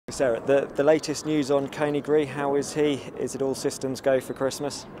Sarah, the latest news on Coneygree, how is he? Is it all systems go for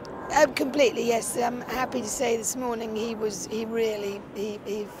Christmas? Completely, yes. I'm happy to say this morning he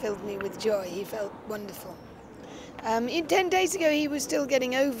filled me with joy. He felt wonderful. 10 days ago he was still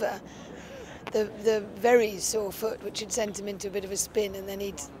getting over the very sore foot, which had sent him into a bit of a spin, and then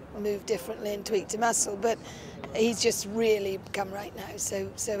he'd moved differently and tweaked a muscle. But he's just really come right now, so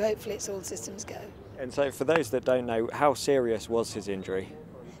hopefully it's all systems go. And so for those that don't know, how serious was his injury?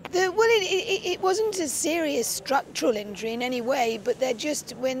 It wasn't a serious structural injury in any way, but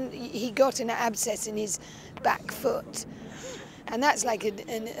when he got an abscess in his back foot, and that's like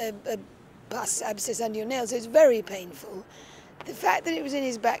a pus abscess under your nail, so it's very painful. The fact that it was in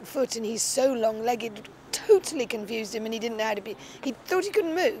his back foot and he's so long-legged totally confused him, and he didn't know how to be. He thought he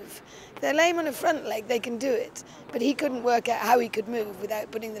couldn't move. If they're lame on a front leg, they can do it, but he couldn't work out how he could move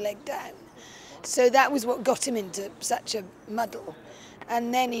without putting the leg down. So that was what got him into such a muddle.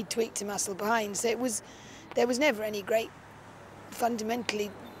 And then he tweaked a muscle behind. So there was never any great,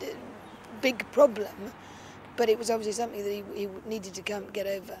 fundamentally big problem, but it was obviously something that he needed to get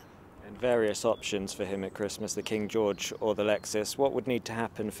over. And various options for him at Christmas, the King George or the Lexus. What would need to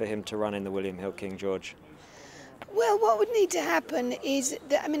happen for him to run in the William Hill King George? Well, what would need to happen is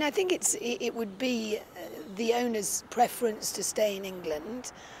that, I think it would be the owner's preference to stay in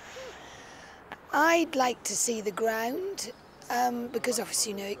England. I'd like to see the ground. Because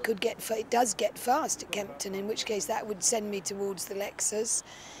obviously, it does get fast at Kempton, in which case that would send me towards the Lexus.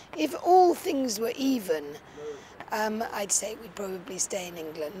 If all things were even, I'd say we'd probably stay in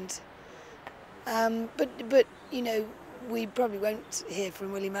England. But we probably won't hear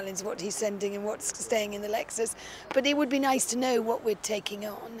from Willie Mullins what he's sending and what's staying in the Lexus. But it would be nice to know what we're taking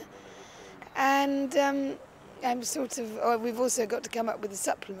on. And we've also got to come up with a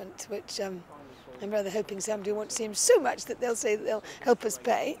supplement, which I'm rather hoping somebody wants to see him so much that they'll say that they'll help us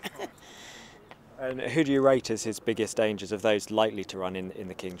pay. And who do you rate as his biggest dangers of those likely to run in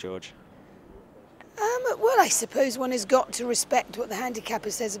the King George? Well, I suppose one has got to respect what the handicapper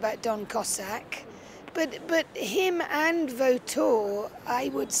says about Don Cossack. But him and Vautour, I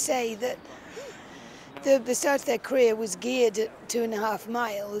would say that the start of their career was geared at 2.5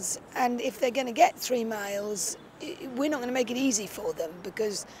 miles, and if they're going to get 3 miles, we're not going to make it easy for them,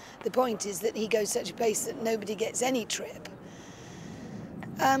 because the point is that he goes such a pace that nobody gets any trip.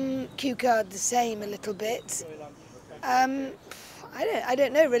 Q-Card the same a little bit. I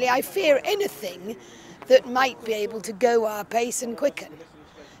don't know really. I fear anything that might be able to go our pace and quicken,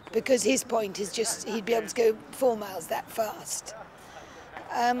 because his point is just he'd be able to go 4 miles that fast.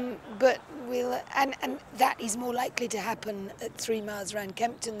 But and that is more likely to happen at 3 miles around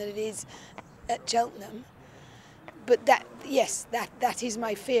Kempton than it is at Cheltenham. But that is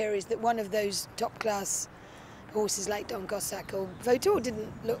my fear, is that one of those top-class horses like Don Cossack or Vautour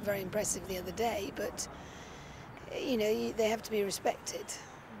didn't look very impressive the other day, but they have to be respected.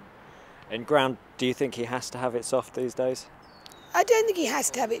 In ground, do you think he has to have it soft these days? I don't think he has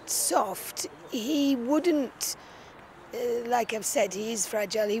to have it soft. He wouldn't, like I've said, he is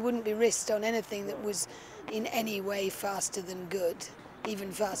fragile. He wouldn't be risked on anything that was in any way faster than good,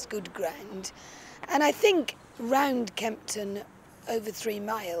 even fast good ground. And I think round Kempton over 3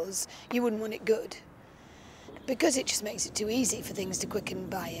 miles, you wouldn't want it good, because it just makes it too easy for things to quicken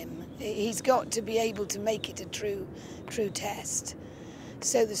by him. He's got to be able to make it a true test.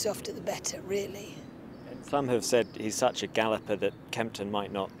 So the softer the better, really. And some have said he's such a galloper that Kempton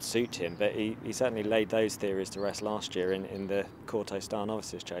might not suit him, but he certainly laid those theories to rest last year in the Corto Star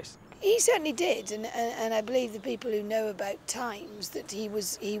Novices Chase. He certainly did, and I believe the people who know about times that he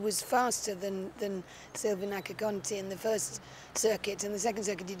was faster than Silvio Conti in the first circuit, and the second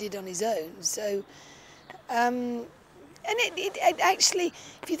circuit he did on his own. So, and it actually,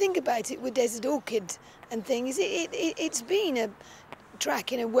 if you think about it, with Desert Orchid and things, it's been a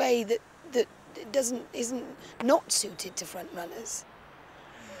track in a way that isn't not suited to front runners.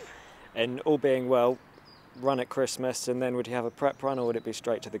 And all being well, run at Christmas, and then would you have a prep run, or would it be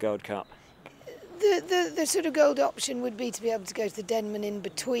straight to the Gold Cup? The sort of gold option would be to be able to go to the Denman in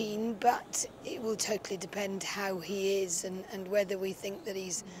between, but it will totally depend how he is and whether we think that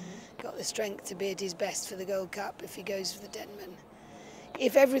he's got the strength to be at his best for the Gold Cup if he goes for the Denman.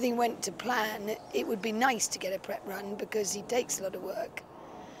 If everything went to plan, it would be nice to get a prep run, because he takes a lot of work.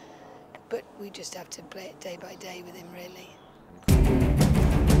 But we just have to play it day by day with him, really.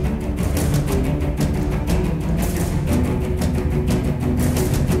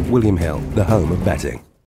 William Hill, the home of betting.